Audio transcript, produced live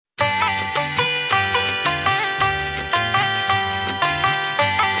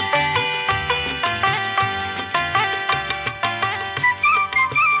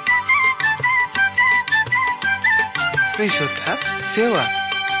श्रोता सेवा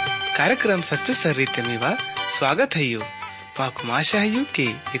कार्यक्रम सच्चो सर्री तेमीवा स्वागत है यू पाकुम आशा है यू कि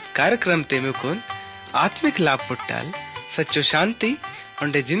इस कार्यक्रम तेमे कोन आत्मिक लाभ पुट्टाल सच्चो शांति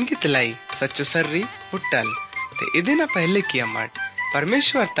उंडे जिंदगी तलाई सच्चो सर्री पुट्टाल ते इदिना पहले की अम्मट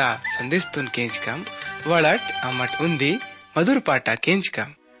परमेश्वर ता संदेश तुन केंच कम वड़ट अम्मट उन्दी मधुर पाटा केंच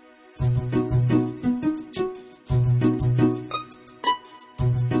कम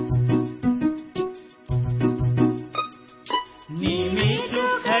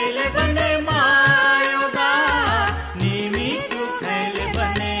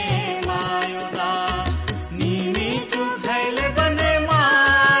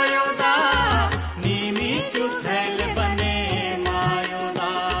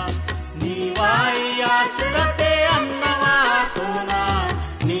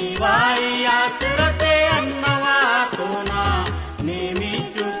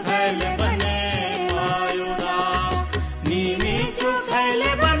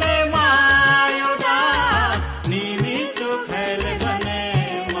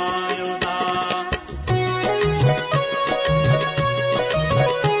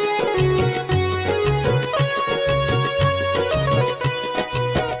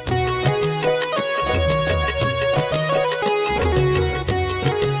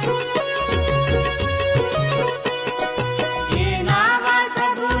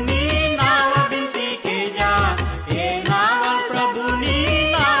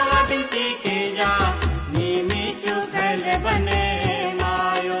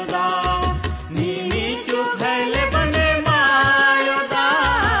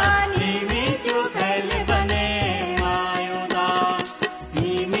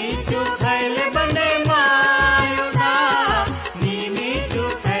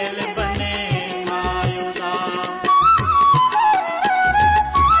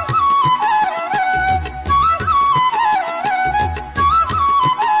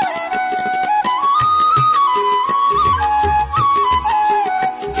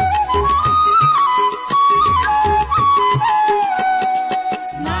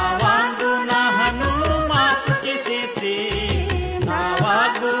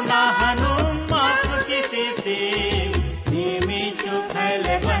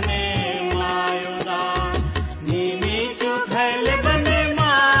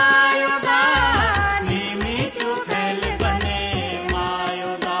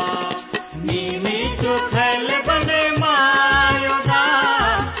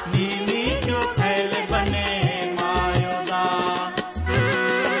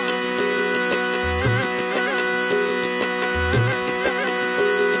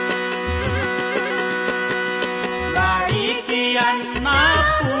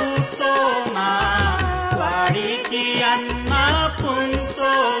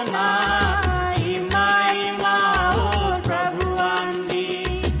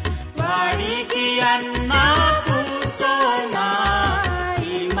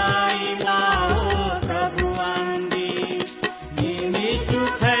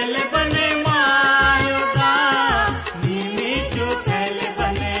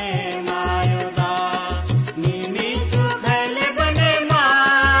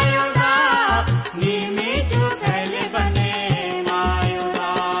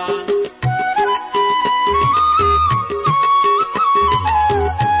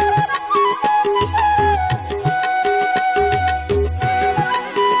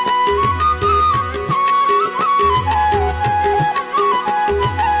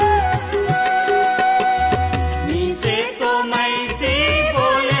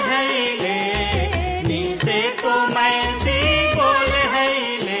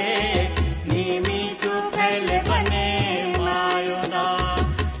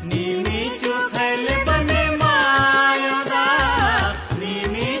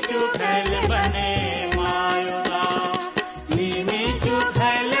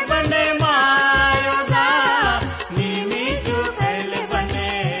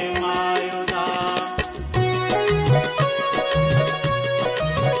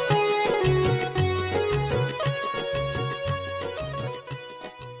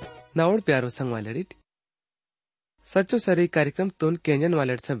नावड़ प्यारो संग वालेडिट सच्चो सरी कार्यक्रम तोन केंजन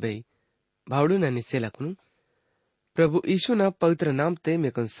वालेड सबे भावडू न निसे लखनु प्रभु यीशु ना पवित्र नाम ते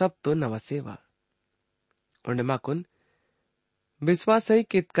मेकुन सब तो नवा सेवा उन्हें माकुन विश्वास है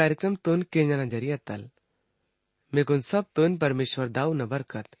कि कार्यक्रम तोन केंजन जरिया तल मेकुन सब तोन परमेश्वर दाऊ न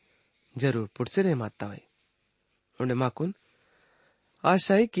बरकत जरूर पुटसे रहे माता है उन्हें माकुन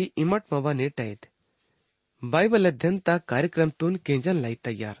आशा है कि इमट मवा नेटाइट बाइबल अध्ययन ता कार्यक्रम तोन केंजन लाई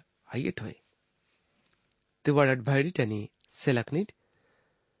तैयार आइट होय तिवाड़ भाईडी टनी सेलकनिट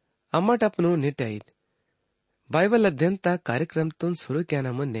अम्मट अपनो नेटाइट बाइबल अध्ययनता कार्यक्रम तुन सुरू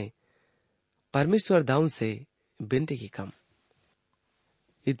किया मुन्ने परमेश्वर दाऊन से बिनती की कम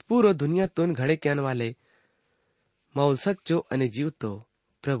इत पूरो दुनिया तुन घड़े क्यान वाले माउल सच्चो अने जीव तो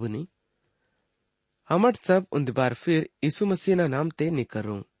प्रभु नी अमट सब उन बार फिर यीशु मसीह ना नाम ते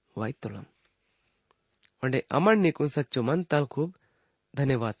निकरूं वाई तोलम वंडे अमर निकुन सच्चो मन तल खूब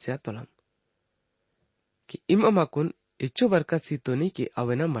धन्यवाद से तोलम कि इम अमाकुन इच्छो बरकत सी तो नहीं कि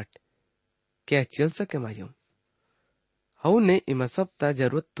अवेना मट क्या चल सके मायूं ने इमा सबता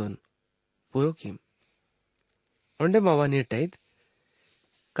जरूरत तुन पूरो किम वंडे मावा नीटाइद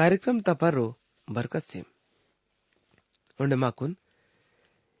कार्यक्रम तपारो बरकत सिम वंडे माकुन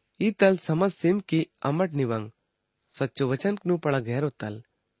ई तल समझ सिम की अमट निवंग सच्चो वचन नु पड़ा गहरो तल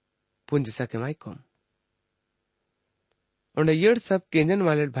पुंज सके माई कोम वंडे येड सब केंजन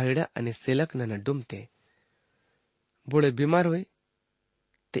वाले भाईड़ा अने सेलक न डुमते बोड़े बीमार हुए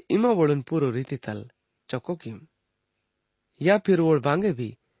ते इमा वोड़न पूरो रीति तल चौको किम या फिर वोड़ बांगे भी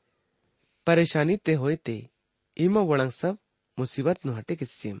परेशानी ते होए ते इमा वोड़ंग सब मुसीबत नु हटे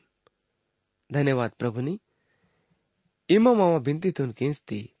किस्सिम धन्यवाद प्रभु नी इमा मामा बिनती तुन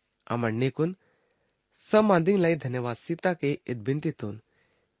किंस्ती अमर नेकुन सब मांदिंग लाई धन्यवाद सीता के इत बिनती तुन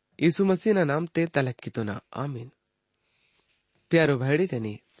यीशु मसीह ना नाम ते तलक की तो ना आमीन प्यारो भाईड़ी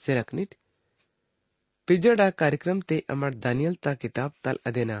जनी सिरकनिट पिजड़ा कार्यक्रम ते अमर दानियल ता किताब तल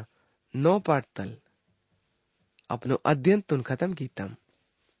अदेना 9 पाठ तल अपनो अध्ययन तुन खत्म कीतम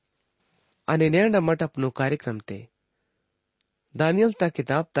अने नेरंड मट अपनो कार्यक्रम ते दानियल ता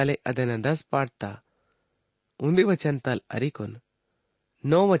किताब तले अदेना 10 पाठ ता उन्दी वचन तल अरिकुन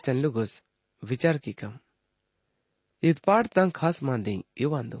 9 वचन लुगुस विचार की कम इत पाठ तंग खास मांदी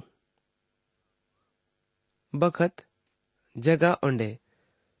युवांदू बखत जगह ओंडे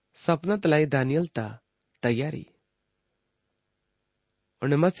सपना तलाई दानियल ता तैयारी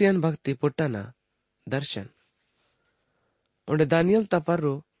उन्हें मसीहन भक्ति पुट्टाना दर्शन उन्हें दानियल ता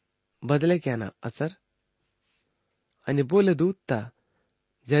पर्रो बदले क्या ना असर अनि बोले दूत ता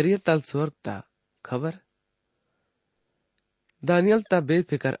जरिए तल स्वर्ग ता खबर दानियल ता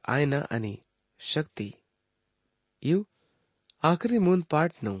बेफिकर आयना अनि शक्ति यू आखिरी मून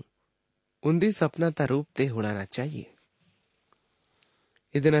पाठ नु उन्दी सपना ता रूप ते हुड़ाना चाहिए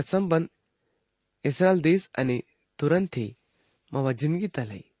इदना संबंध इसराइल देश अनि तुरंत ही मावा जिंदगी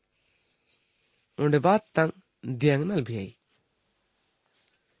तलाई उन्हें बात तंग दियांगनल भी आई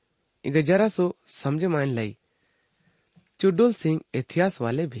इगे जरा सो समझे मान लाई चुडुल सिंह इतिहास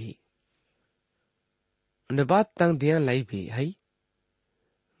वाले भी उन्हें बात तंग दिया लाई भी है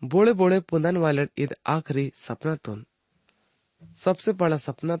बोले बोले पुनन वाले इद आखिरी सपना तुन सबसे बड़ा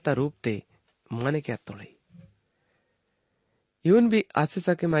सपना ता रूप ते माने क्या तोड़ई इवन भी आसे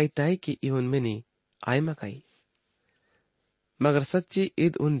सके माईता है कि इवन में नहीं आय मकाई मगर सच्ची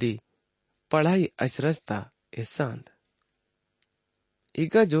ईद उन्दी पढ़ाई अशरस्ता हिस्सांद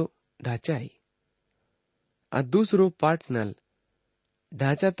इगा जो ढांचा है आ दूसरो पार्टनल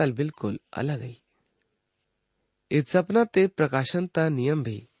ढांचा तल बिल्कुल अलग है इस सपना ते प्रकाशन ता नियम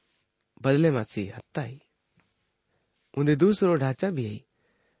भी बदले मासी हत्ता है उन्हें दूसरो ढांचा भी है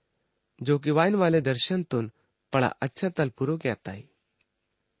जो कि वाइन वाले दर्शन तुन पड़ा अच्छा तल पूरो क्या ताई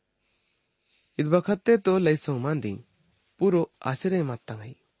इत बखत्ते तो लैसो मांदी पूरो आश्रय माता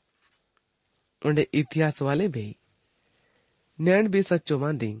गई उन्हें इतिहास वाले भी नैन भी सच्चो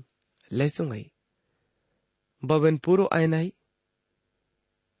मांदी लैसो गई बबन पूरो आयनाई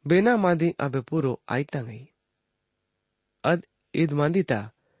बेना मांदी अबे पूरो आईता गई अद ईद मांदीता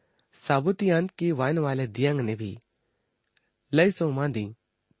साबुतियान की वाइन वाले दियांग ने भी लैसो मांदी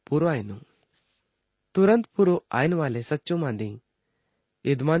पूरो आयनु तुरंत पूरो आयन वाले सच्चो मांदी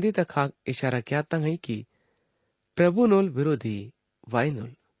ईद मांदी तक खाक इशारा क्या तंग है कि प्रभु नोल विरोधी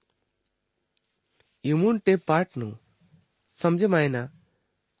वाइनुल युमुन टे पाठ नु समझे मायना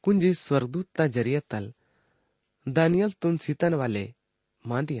कुंजी स्वर्गदूत ता जरिया तल दानियल तुन सीतन वाले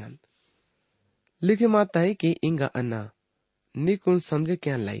मांदियान लिखे माता है कि इंगा अन्ना निकुन समझे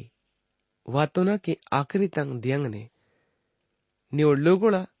क्या लाई वातोना के आखिरी तंग दियंग ने नियोड़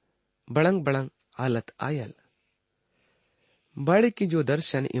लोगोड़ा बड़ंग बड़ंग हालत आयल बड़े की जो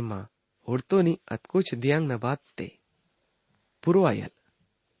दर्शन इमा उड़तो नी अतकुछ दियांग न बात ते पूरो आयल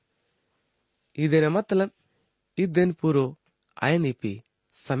इधर मतलब इ दिन पूरो आयनी पी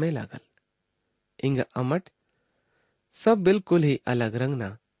समय लागल इंगा अमट सब बिल्कुल ही अलग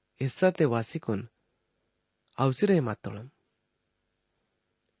रंगना हिस्सा ते वासिकुन अवसरे मातोड़म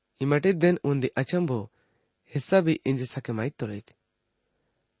इमटे दिन उन्दी अचंभो हिस्सा भी इंज सके माई तोड़े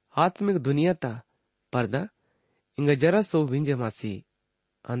आत्मिक दुनिया ता पर्दा इंगा जरा सो विंजे मासी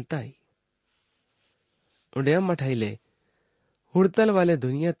अंताई उन्हें मठाइले हुड़तल वाले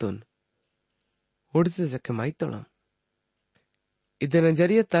दुनिया तुन उड़से सके माई तोड़म इद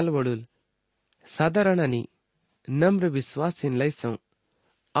नजरिया तल वडुल साधारण आणि नम्र विश्वास इन लयसं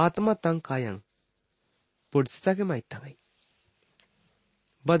आत्मा तंग कायंग पुढचा के माहित हवय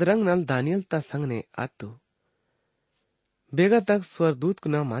बदरंग नल दानियल ता संगने आतु बेगा तक स्वरदूत को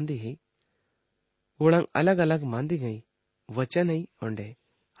न मांदी है वोड़ंग अलग अलग मांदी गई वचन ही ओंडे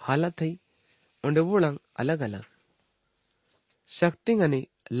हालत है ओंडे वोड़ंग अलग अलग शक्तिंग अनि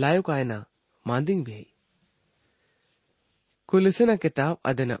लायक आयना मांदिंग भी है कुलिसना किताब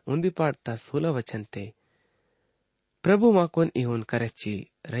अदना उन्दी पाड़ता 16 वचन ते प्रभु माकोन इहुन करची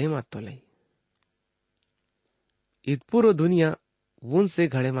रही मातो लई इत पूरो दुनिया वून से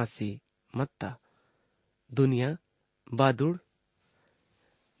घड़े मासी मत्ता दुनिया बादुड़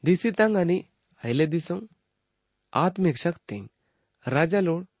दिसी तंग आणि अहिले दिसों आत्मिक शक्ति राजा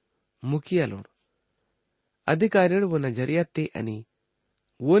लोड मुखिया लोड अधिकारियों वो नजरिया ते अनि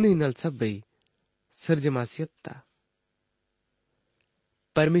वो निनल सब्बई सर्जमासियत्ता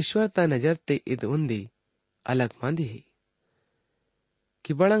परमेश्वर ता नजर ते इद उन्दी अलग मांदी है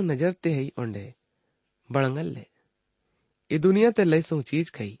कि बड़ंग नजर ते है ओंडे बड़ंगल्ले ई दुनिया ते लैसों चीज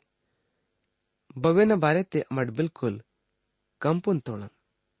कही बवे न बारे ते अमट बिल्कुल कंपुन तोड़म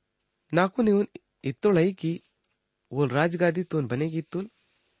नाकु निउन इतोड़ई की वो राजगादी तोन बनेगी तुल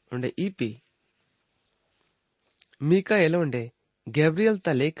उंडे ईपी मीका एलोंडे गैब्रियल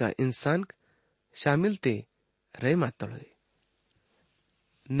ता लेका इंसान शामिल ते रहे मातोड़े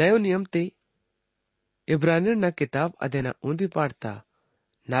नयो नियम ते इब्रानियों ना किताब अदेना ऊंदी पाड़ता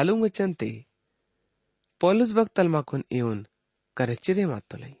नालुंग वचन ते पौलुस वक्त तलमाकुन इउन करचिरे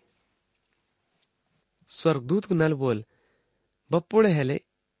मातोले स्वर्गदूत को नल बोल बप्पोड़े हेले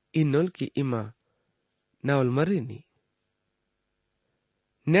इन्नोल की इमा नावल मर्रीनी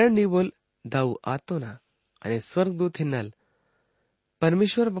निर्णी बोल दाऊ आतो ना अने स्वर्गदूत हिन्नल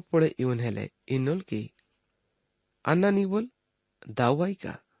परमेश्वर बप्पोड़े इउन हेले इन्नोल की अन्ना नी बोल दाऊ आई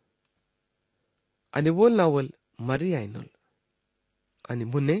का अने बोल नावल मर्री आइनोल अने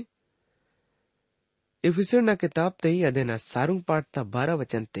मुन्ने इफिसर ना किताब ते ही अदेना सारुंग पाठता 12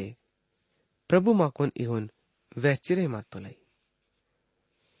 वचन ते प्रभु माकोन इहुन वैचिरे मातोलाई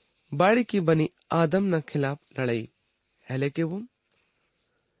बाड़ी की बनी आदम न खिलाफ लड़ाई हेले के वो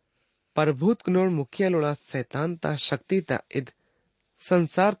परभूत कनोड़ मुखिया लोड़ा शैतान ता शक्ति ता इद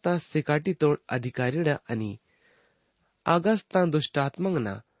संसार ता सिकाटी तोड़ अधिकारीड़ा अनि आगस ता दुष्टात्मंग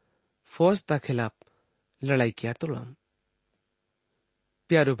ना फौज ता खिलाफ लड़ाई किया तोड़म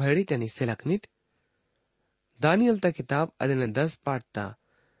प्यारो भैड़ी टनी सिलकनिट दानियल ता किताब अदने 10 पाठ ता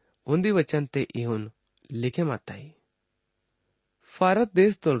उन्दी वचन ते इहुन लिखे माताई फारत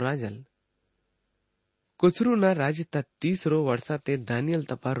देश तोल राजल कुछरू ना राज ता 30 वर्षा ते दानियल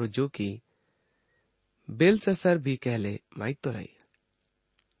तपा रुजो की बेल ससर भी कहले माई तो रही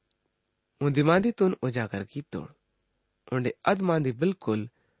उन्दी मांदी तुन उजागर की तोड़ उन्डे अद मांदी बिल्कुल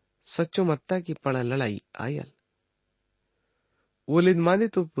सच्चो मत्ता की पड़ा लड़ाई आयल वोलिद मांदी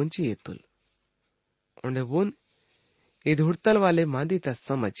तो पुंची ये तुल उन्हें वोन इधुड़तल वाले मांदी ता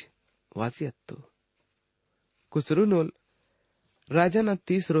समझ वासियत्तु कुसरू नोल राजा ना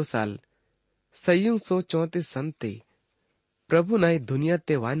 30 साल सयुंग 134 संते प्रभु नाई दुनिया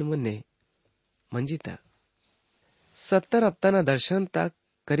ते वान मुन्ने मंजिता 70 हफ्ता ना दर्शन तक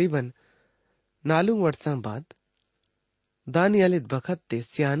करीबन 4 वर्षा बाद दानियल बखत ते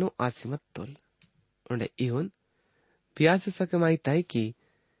सियानो आसिमत तोल उन्हें इहुन प्यास सकमाई ताई की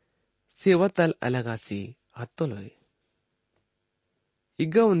सेवतल अलगासी हत्तोलोय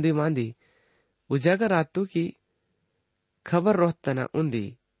इग्गा उन्दी मांदी उजागर आतु की खबर रोहतना उन्दी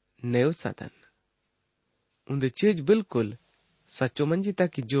नयो साधन उन्दी चीज बिल्कुल सच्चो मंजिता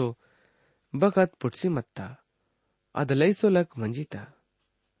की जो बखत पुटसी मत्ता अदलई सोलक मंजिता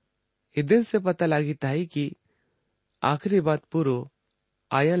इदिन से पता लागी ताई की आखिरी बात पूरो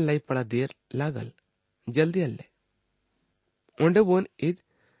आयन लाई पड़ा देर लागल जल्दी अल्ले उन्डे वोन इद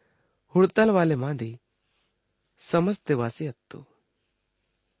हुड़तल वाले मांदी समझते वासी अत्तु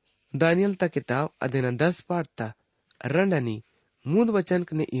दानियल ता किताब अदेना 10 पाठ ता रंडनी मूंद वचन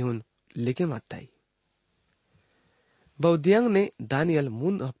ने इहुन लिखे माताई बौद्धियांग ने दानियल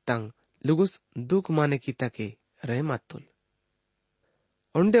मूंद हफ्तांग लुगुस दुख माने की तके रहे मातुल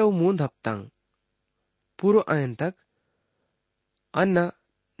उन्डे वो मूंद हफ्तांग पूरो आयन तक अन्ना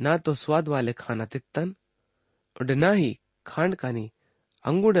ना तो स्वाद वाले खाना तित्तन उन्डे ना ही खांड कानी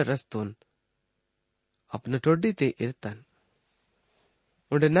अंगूडे रस्तोन अपने टोडी ते इरतन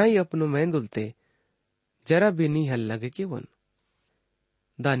उन्डे ना ही अपनो मेंदुलते जरा भी नहीं हल लगे केवल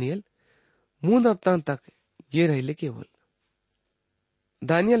दानियल मूंद हफ्ता तक ये रहिले केवल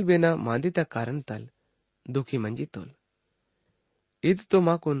दानियल बेना मांदिता कारण तल दुखी मंजी तोल इद तो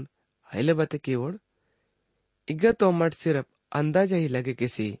माकुन हाइले बते केवड़ इग्गा तो मट सिर्फ अंदाजा ही लगे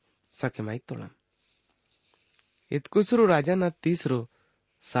किसी सके तोड़म इत कुसरू राजा ना तीसरो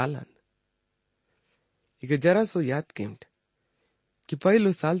साल अंद इग जरा सो याद केम्ट कि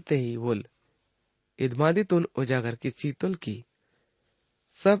पहलो साल ते ही वोल इदमादी तुन उजागर की सीतोल की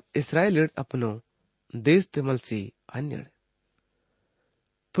सब इसराइल अपनो देश ते मलसी अन्यड़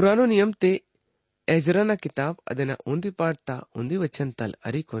पुरानो नियम ते एजराना किताब अदेना ऊंदी पाड़ता ऊंदी वचन तल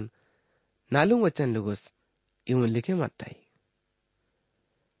अरिकुन नालू वचन लुगुस इवन लिखे माताई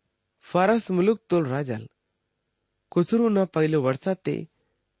फारस मुलुक तोल राजल कुसरू ना पहलो वर्षा ते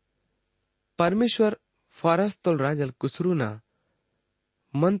परमेश्वर फारस तोल राजल कुसरू ना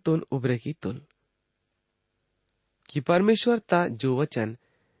मन तोन उभरे की तुल कि परमेश्वर ता जो वचन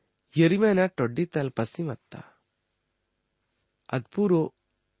यरिम्या ना टोड्डी तल पश्चिमत्ता अदपूरो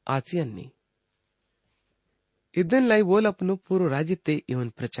आसियन्नी इदन लाई बोल अपनो पूरो राज्य ते इवन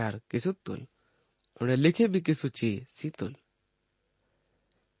प्रचार किसुतुल उन्हें लिखे भी किसुची सीतुल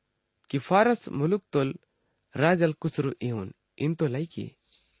कि फारस मुलुक तुल राजल कुसरू इवन इन तो लाई की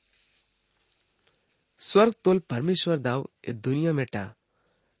स्वर्ग तुल परमेश्वर दाव इस दुनिया मेटा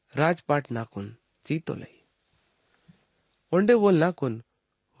राजपाट नाकुन सीतो लाई ओंडे बोल नाकुन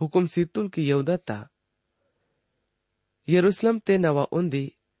हुकुम सीतुल की यहूदता यरूशलेम ते नवा उन्दी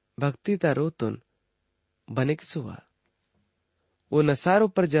भक्ति ता रोतुन बने किसुआ वो नसारो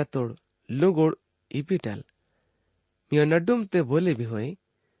पर जातोड़ लोगोड़ इपिटल मियो नड्डुम ते बोले भी होए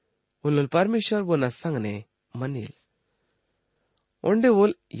उन परमेश्वर वो नसंग ने मनील ओंडे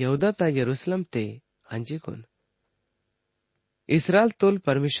बोल यहूदा ता यरूशलेम ते अंजिकुन इसराइल तोल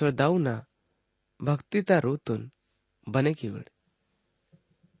परमेश्वर दाऊना भक्ति ता रोतुन बने की विड़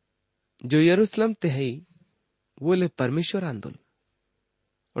जो यरूशलेम ते है बोले परमेश्वर आंदोल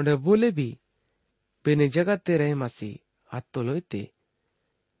ओंडे बोले भी बेने जगह ते रहे मासी हाथ तो लोते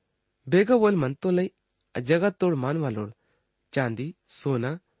बेगा बोल मन तो लई जगह तोड़ मान वालोड़ चांदी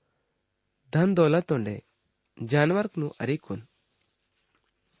सोना धन दौलत ओंडे जानवर नु अरिकुन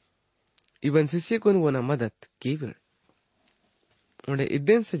इवन शिष्य कुन वो ना मदद की विड़ ओंडे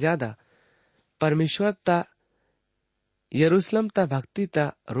इद्देन से ज्यादा परमेश्वर ता यरूशलेम ता भक्ति ता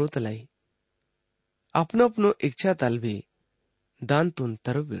रोत लाई अपनो अपनो इच्छा तल भी दान तुन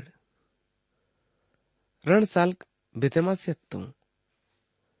तरु विड़ रण साल बितेमा से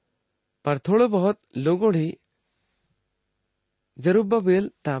पर थोड़ो बहुत लोगों ही जरुब्बाबेल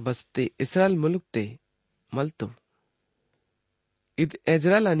ता बसते इसराइल मुलुक ते मलतु इत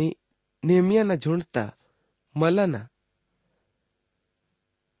एजराल आणि नेहमिया ना झुंडता मला ना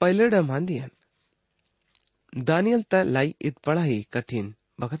पहिलेडा मांदियन दानियल ता लाई इत पढ़ा ही कठिन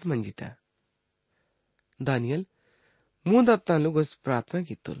बखत मंजिता दानियल मुंह दत्ता लोगोस प्रार्थना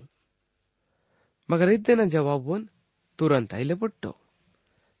की तुल मगर इतने जवाब वन तुरंत आइले पुट्टो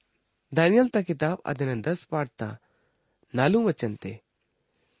दानियल ता किताब अदन 10 पाठता नालू वचनते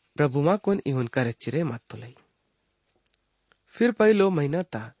प्रभु मा कोन इवन करे चिरे मातुलाई फिर पहलो महीना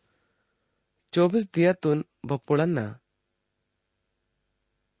ता 24 दिया तुन बपुड़न्ना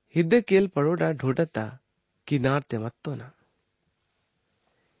हिद्दे केल पड़ोडा ढूंढता किनार ते मत्तो ना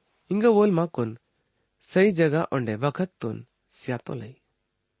इंगा बोल मा कोन सही जगह ओंडे वक्त तुन स्यातो लाई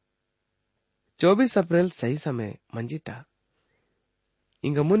 24 अप्रैल सही समय मंजिता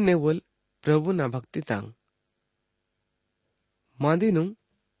इंगा मुन्ने बोल प्रभु ना भक्ति तांग मांदिनु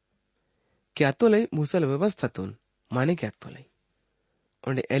क्या तो लई मूसल व्यवस्था तुन माने क्या तो लई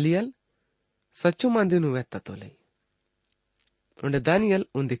ओंडे एलियल सच्चो मांदिनु वेत्ता तो लई ओंडे दानियल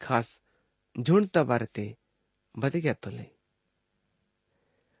उन्दी खास झुंडता बारते बते क्या तो लई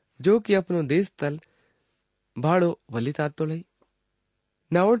जो कि अपनो देश तल भाड़ो वलिता तो लई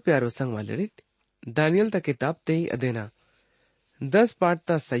नावड़ प्यारो संग वाले रित दानियल ता किताब ते ही अदेना 10 पाठ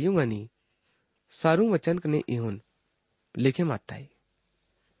ता सयुंगनी सारू वचन कने इहुन लिखे माताई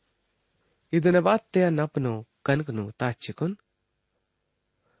इदन बात ते नपनो कनकनु ताचिकुन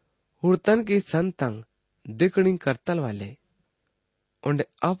हुड़तन की संतंग दिकड़ी करतल वाले उन्हें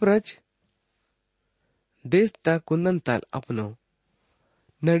अपरज देश ता कुंदन तल अपनो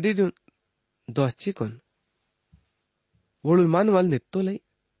नडीडु दोचिकुन वोळुल मानवाल नित्तो लई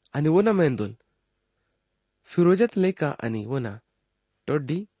आणि वोना मेंदुल फिरोजत लेका आणि वोना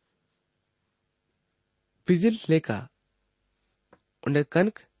टोड्डी पिजिल लेका उन्हें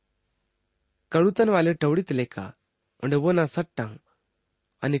कनक कड़ुतन वाले टवड़ीत लेका उन्हें वोना सट्टंग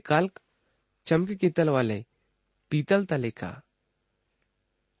आणि काल्क चमके कीतल वाले पीतल तलेका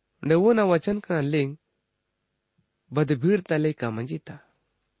उन्हें वोना वचन का लिंग बद भीड़ तलेका मंजिता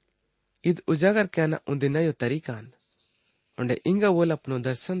इद उजागर क्या ना उन्दिनायो तरीकान उन्हें इंगा वोल अपनो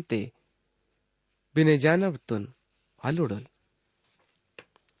दर्शन ते बिने जानब तुन हालुडल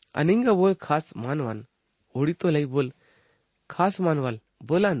अनिंगा बोल खास मानवान होड़ी तो लई बोल खास मानवाल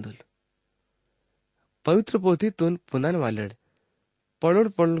बोलांदोल पवित्र पोथीतून पुनान वालड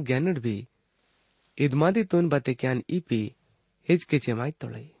पडोड ज्ञानड भी इदमादीतून बतेक्यान ईपी हिचकिचे माय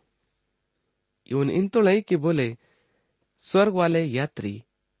तोळई ಇವನ್ ಇಂತೊಳೈ ಕಿ ಬೋಲೆ ಸ್ವರ್ಗ ವಾಲೆ ಯಾತ್ರಿ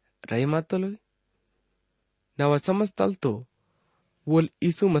ರೈ ಮಾತೊಲೊಯ್ ನವ ಸಮಸ್ತಲ್ತೋ ವೋಲ್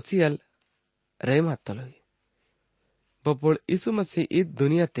ಯीशु मसीहल रय मातलोय बपोळ यीशु मसीह ईद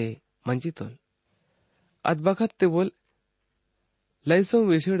दुनिया ते मंजितोल अद बखत ते बोल लयसो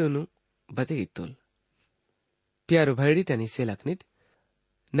विषेडुनु बते इतोल प्यारो भाईडी टनी से लखनित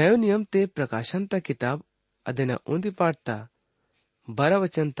नयो नियम ते प्रकाशंता किताब अदेना ऊंदी पाठता 12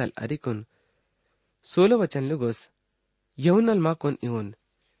 वचन तल अरिकुन 16 वचन लुगोस यहुनल माकोन इवन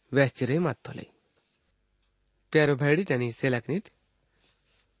वैश्चरे मातोले प्यारो भाईडी टनी से लखनित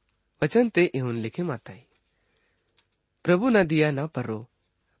वचन ते इवन लिखे माताई प्रभु न दिया न परो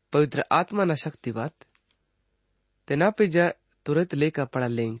पवित्र आत्मा न शक्ति बात ते ना पिजा तुरंत लेका पड़ा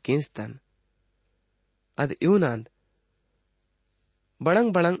लें केंस्तान अद इवनांद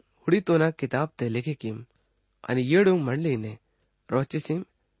बड़ंग बड़ंग हुडी तो ना किताब ते लिखे किम आणि येडू मंडली ने रोचिसिम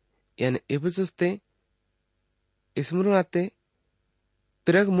यानी इबुसुस्ते इस्मुरुनाते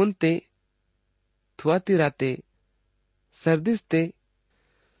पिरग मुनते थुआतिराते सर्दिस्ते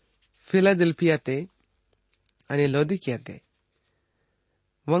फिलाडेल्फियाते आणि लोदिकियाते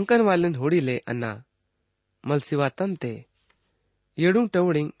वंकन वालन होडीले अन्ना मलसिवातन ते येडू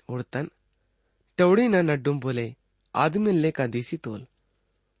टवडिंग उडतन टवडी न नड्डुम बोले आदमी लेका दिसी तोल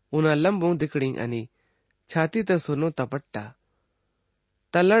उना लंबू दिकडिंग आणि छाती त सुनो तपट्टा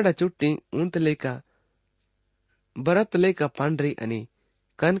तल्लाड चुट्टी ऊंत लेका बरत लेका पांढरी आणि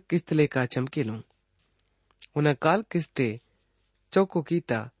कन किस्त लेका चमकीलू उना काल किस्ते चौको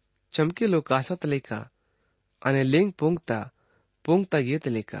कीता चमकीलो कासत लेका आणि लेंग पोंगता येत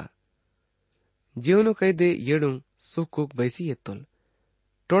लेका जीवनो कैदे येडू सुकुक बैसी येतोल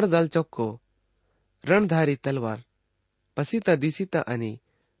टोडदाल चौको रणधारी तलवार पसीता दिसीता आणि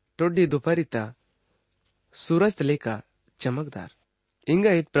टोड्डी दुपारीता सूरज लेका चमकदार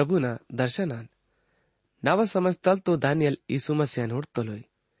इंगा इत प्रभुना दर्शनान नाव समजताल तो दानियल यीशु मसीहन हुडतोलोय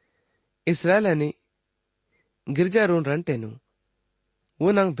इस्रायलाने गिरजारून रणटेनु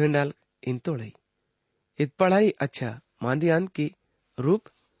वो नांग भिंडाल इंतोळई इत पढ़ाई अच्छा मांदियान की रूप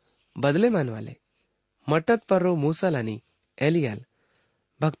बदले मान वाले मटत पर्रो मूसालानी एलियाल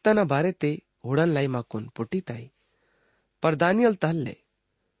भक्ताना बारे ते हुडन लाई माकून पुटीताई पर दानियल तहल्ले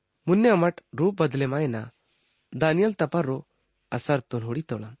मुन्ने अमट रूप बदले मायना दानियल तपर्रो असर तुन हुडी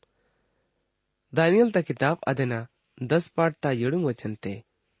तोळम दानियल ता किताब अदेना 10 पाठ ता येडुंग वचनते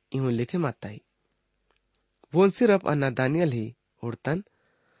इहुन लिखे माताई वोन सिर्फ अन्ना दानियल ही उड़तन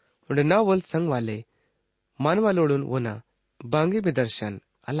उड़े ना वोल संग वाले मानवालोडून वोना बांगे बेदर्शन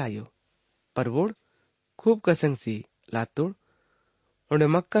अलायो पर वोड खूब कसंगसी लातोड उड़े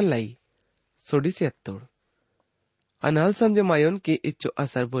मक्कन लाई सोडीसी अत्तोड अनहल समझे मायोन के इच्चो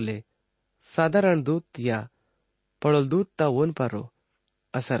असर बोले साधारण दूत या पड़ोल दूत ता वोन पारो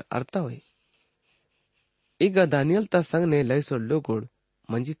असर अर्ता हुई इगा दानियल ता संग ने लय सो लोगोड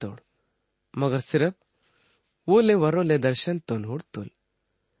मंजी तोड़ मगर सिर्फ वो ले वरो ले दर्शन तो नोड़ तोल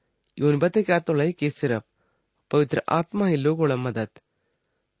यून बते क्या तो लय के सिर्फ पवित्र आत्मा ही लोगोड़ मदद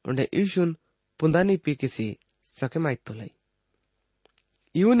उन्हें ईशुन पुंदानी पी किसी सके माइत तो लय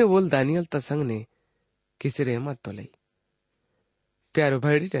यूने बोल दानियल ता संग ने किसी रे मत तो लय प्यारो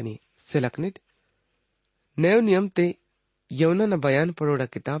भाईडी टनी सिलकनिट नयो नियम ते यौना न बयान पड़ोड़ा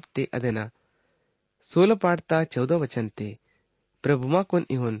किताब ते अदेना 16 पाठ ता 14 वचन ते प्रभुमा कोन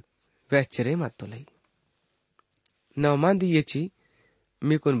इहुन वैश्चरे मातो लई नवमांदी येची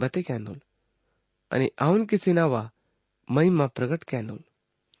मी कोन बते कॅनोल आणि आहुन किसी नावा महिमा प्रगट कॅनोल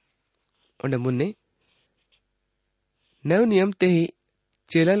उन्हें मुन्ने नव नियम ते ही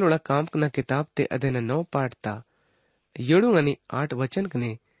चेलालोड़ा काम ना किताब ते अदेना 9 पाठ ता येडू आणि 8 वचन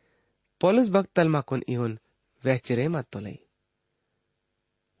कने पौलुस भक्तल माकोन इहुन वैश्चरे मातो लई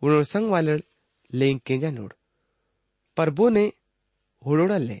उनो संग वालड लेंग केंजा नोड पर बो ने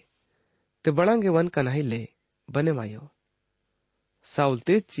हुड़ोड़ा ले ते बड़ांगे वन कनाही ले बने मायो साउल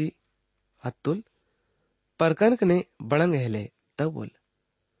तेची अतुल पर कनक ने बड़ंग हेले तब बोल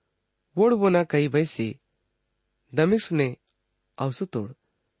वोड़ बोना कई बैसी दमिश्क ने अवसु तोड़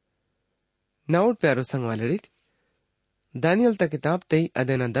नाउड प्यारो संग वालड़ित दानियल ता किताब ते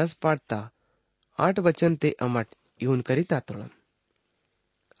अदेना 10 पाठ ता 8 वचन ते अमट यून करिता तोड़म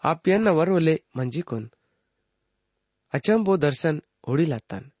आप यन वरोले मंजी कोन अचंबो दर्शन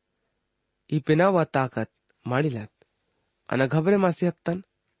ओढीलातान ई पिनावा ताकत माडिलात अन घबरे मासी हत्तन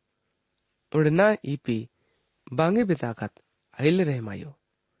उडना ईपी बांगे भी ताकत अहिले रहे मायो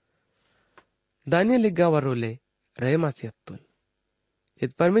दानियल लिग्गा वरोले रहमासियत्तुल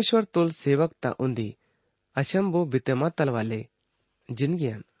इत परमेश्वर तुल सेवक ता उंदी अशंभो बितेमा तलवाले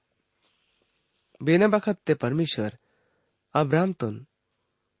जिनगियन बेना बखत ते परमेश्वर अब्राहम तुन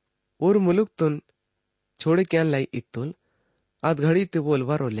और मुलुक तुन छोड़े क्यान लाई इत्तुल आद घड़ी ते बोल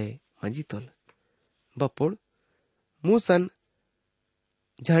वरोले मंजी तुल बपुड़ मूसन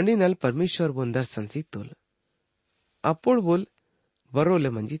झांडी नल परमेश्वर बोन दर्शन सी तुल अपुड़ बोल वरोले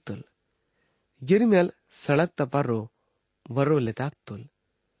मंजी तुल गिरमेल सड़क तपारो वरोले ताक तुल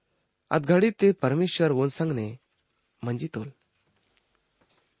अद घड़ी ते परमेश्वर बोन संग ने मंजी तुल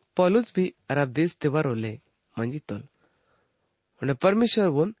पौलुस भी अरब देश ते वरोले मंजी तुल उन्हें परमेश्वर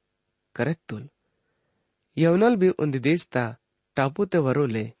बोन करत तुल यवनल भी उन देश ता टापू ते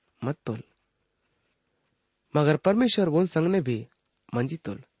वरोले मत तुल मगर परमेश्वर बोन संग ने भी मंजी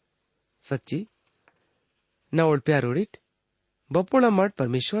तुल सच्ची न ओढ़ प्यारोड़िट बपोड़ा मठ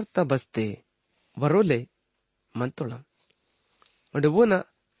परमेश्वर ता बसते वरोले मन तोड़म और वो ना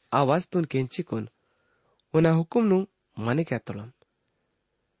आवाज तुन केंची कोन उना हुकुम नु माने क्या तोड़म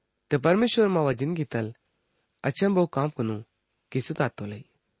ते परमेश्वर मावा जिंदगी तल अचंबो काम कुनु किसु ता तोलई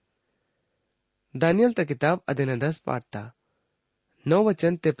दानियल ता किताब अदेना 10 पाठता 9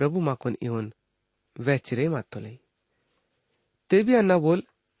 वचन ते प्रभु माकुन इवन वैचिरे मातोलई ते भी अन्ना बोल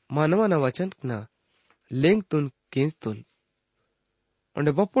मानवा ना वचन ना लेंग तुन केंस तुल और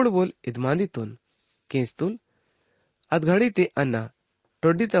बपोड़ बोल इदमांदी तुन केंस तुल अदघड़ी ते अन्ना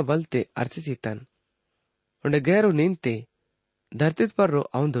टोडी ता बल ते अर्सी सीतन और गैरो नींद ते धरतीत पर रो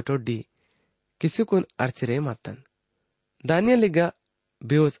आउंदो टोडी किसी कुन अर्सी रे मातन दानियल लिगा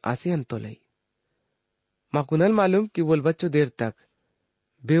बेहोश आसी अंतोलई माकुनल मालूम कि बोल बच्चों देर तक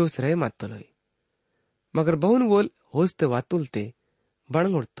बेहोश रहे मातोलई मगर बहुन बोल होस्ते वातुलते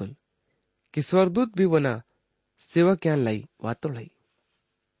बणगुड़तुल कि स्वर्गदूत भी वना सेवा क्यान लाई वातोलई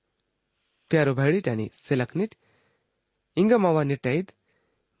प्यारो भाईडी टानी सेलकनिट इंगा मावा निटाइद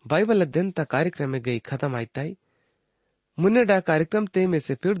बाइबल अध्ययन ता कार्यक्रम में गई खत्म आईताई मुन्ने डा कार्यक्रम ते में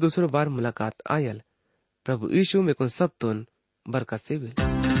से फिर दूसरो बार मुलाकात आयल प्रभु यीशु में कुन सब तुन बरकत से भी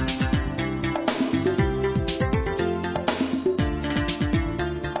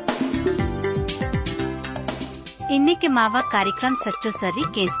इन्ने के मावा कार्यक्रम सच्चो सर्री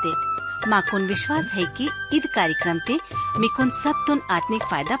केस दे माकुन विश्वास है कि ईद कार्यक्रम ते मिकुन सब तुन आत्मिक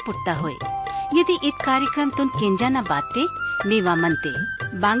फायदा पुटता होए यदि ईद कार्यक्रम तुन केंजा न बाते मीवा मनते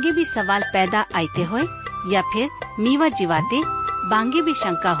बांगे भी सवाल पैदा आते होए या फिर मीवा जीवाते बांगे भी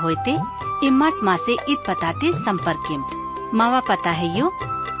शंका होते इम्मत माँ से ईद पताते संपर्क मावा पता है यो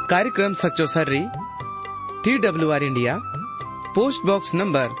कार्यक्रम सच्चो सर्री TWR India post box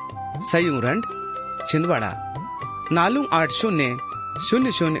number सयूरंड छिंदवाड़ा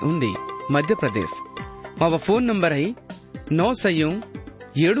 4800 मध्य प्रदेश मावा फोन नंबर है 9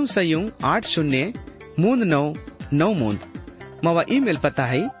 मावा ईमेल पता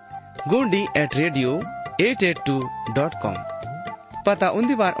है gondi@radio882.com पता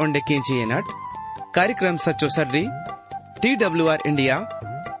उन्दी बार ओंडे केंची नट कार्यक्रम सच्चो सर्री TWR India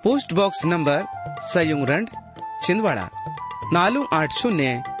post box number सयूरंड छिंदवाड़ा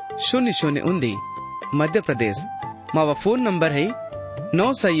 4800 मध्य प्रदेश मावा फोन नंबर है 9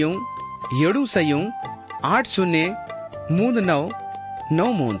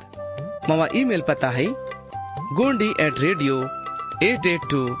 मावा ईमेल पता है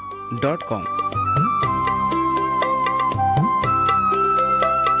gondi@radio882.com